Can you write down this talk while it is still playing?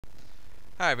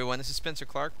Hi everyone, this is Spencer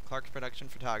Clark, Clark's Production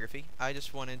Photography. I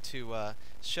just wanted to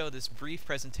show this brief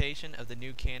presentation of the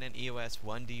new Canon EOS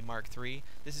 1D Mark III.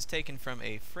 This is taken from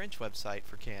a French website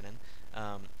for Canon.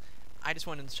 I just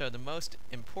wanted to show the most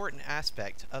important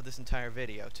aspect of this entire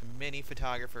video to many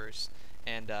photographers,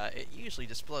 and it usually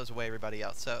just blows away everybody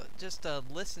else. So just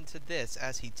listen to this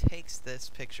as he takes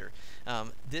this picture.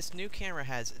 This new camera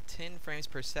has 10 frames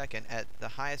per second at the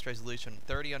highest resolution,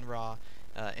 30 on RAW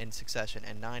in succession,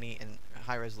 and 90 in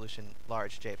high resolution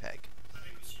large JPEG.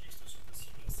 Avec aussi une extension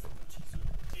possible à 50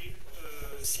 ISO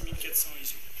et 6400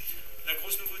 ISO. La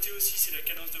grosse nouveauté aussi, c'est la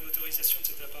cadence de motorisation de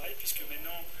cet appareil, puisque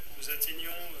maintenant nous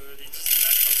atteignons les 10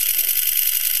 images par seconde,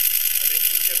 avec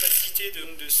une capacité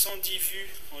de 110 vues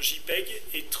en JPEG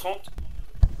et 30.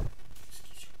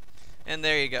 And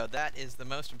there you go. That is the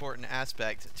most important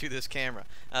aspect to this camera.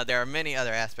 There are many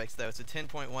other aspects though. It's a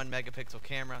 10.1 megapixel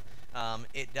camera.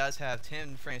 It does have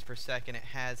 10 frames per second. It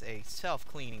has a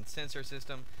self-cleaning sensor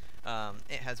system.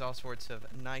 It has all sorts of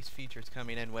nice features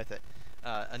coming in with it.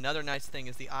 Another nice thing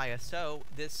is the ISO.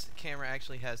 This camera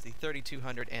actually has the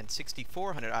 3200 and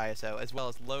 6400 ISO, as well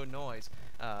as low noise.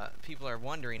 People are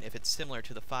wondering if it's similar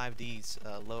to the 5D's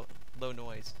low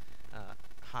noise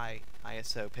high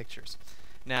ISO pictures.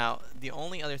 Now, the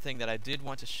only other thing that I did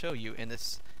want to show you in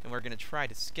this, and we're going to try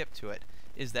to skip to it,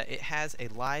 is that it has a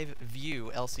live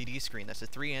view LCD screen. That's a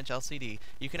 3-inch LCD.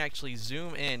 You can actually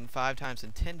zoom in 5 times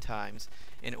and 10 times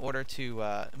in order to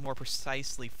more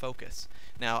precisely focus.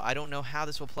 Now, I don't know how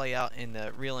this will play out in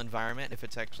the real environment, if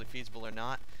it's actually feasible or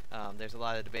not. There's a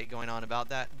lot of debate going on about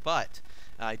that, but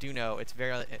I do know it's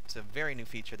a very new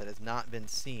feature that has not been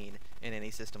seen in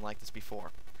any system like this before.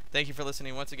 Thank you for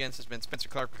listening once again. This has been Spencer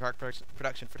Clark,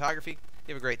 Production Photography.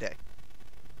 You have a great day.